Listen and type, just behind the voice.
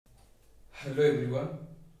Hello everyone.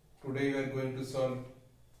 Today we are going to solve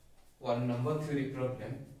one number theory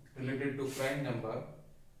problem related to prime number,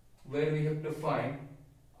 where we have to find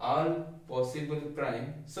all possible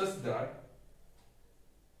prime such that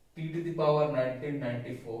p to the power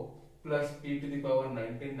 1994 plus p to the power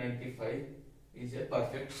 1995 is a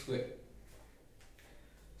perfect square.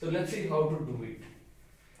 So let's see how to do it.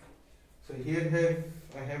 So here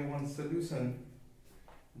I have one solution.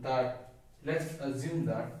 That let's assume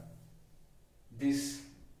that this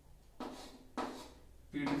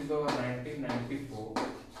p to the power 1994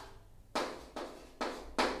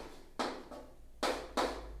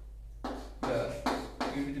 plus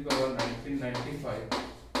p to the power 1995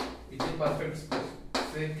 is a perfect square,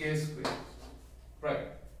 say k square, right?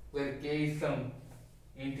 Where k is some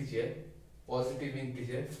integer, positive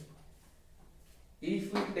integer.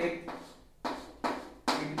 If we take p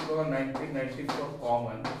to the power 1994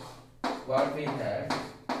 common, what we have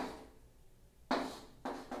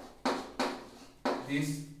this,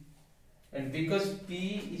 and because p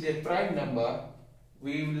is a prime number,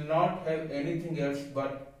 we will not have anything else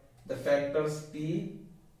but the factors p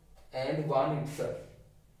and 1 itself.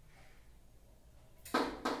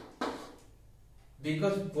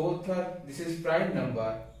 Because both are, this is prime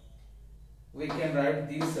number, we can write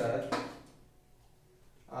this as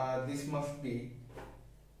this must be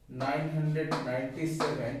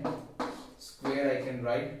 997 square, I can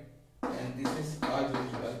write, and this is as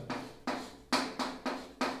usual.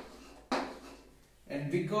 And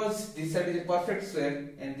because this side is a perfect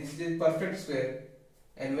square and this is a perfect square,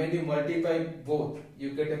 and when you multiply both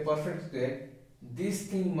you get a perfect square, this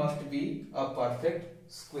thing must be a perfect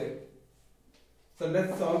square. So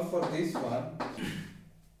let's solve for this one.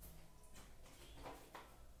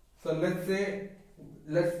 So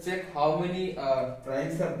let's check how many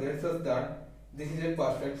primes are there such that this is a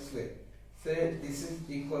perfect square. Say this is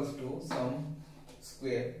equals to some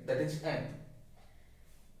square, that is m.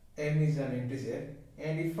 M is an integer,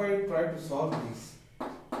 and if I try to solve this,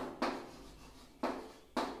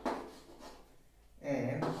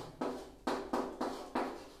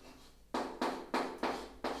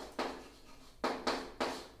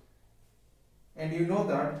 and you know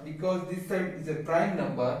that because this side is a prime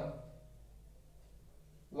number,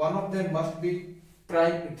 one of them must be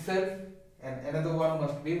prime itself and another one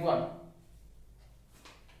must be 1.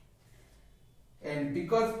 And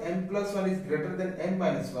because m plus 1 is greater than m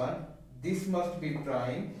minus 1, this must be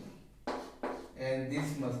prime and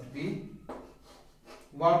this must be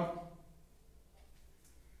 1.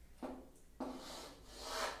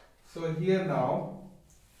 So here now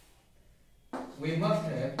we must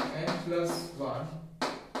have m plus 1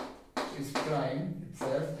 is prime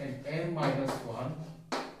itself and m minus 1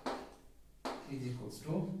 is equals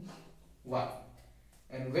to 1.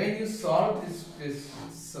 And when you solve this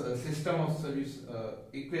system of solution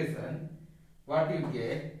equation, what you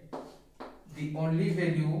get, the only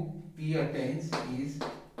value p attains is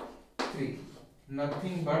 3.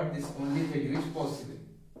 Nothing but this only value is possible.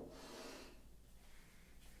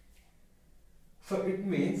 So it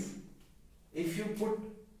means if you put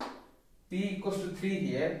p equals to 3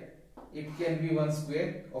 here, it can be 1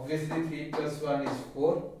 square. Obviously 3 plus 1 is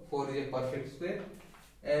 4. 4 is a perfect square.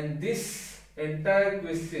 And this entire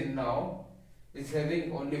question now is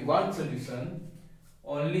having only one solution,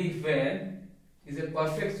 only when is a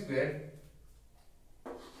perfect square,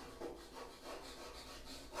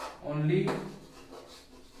 only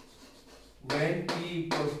when p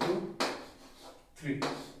equals to 3.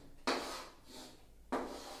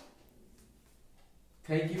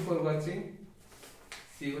 Thank you for watching.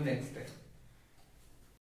 See you next time.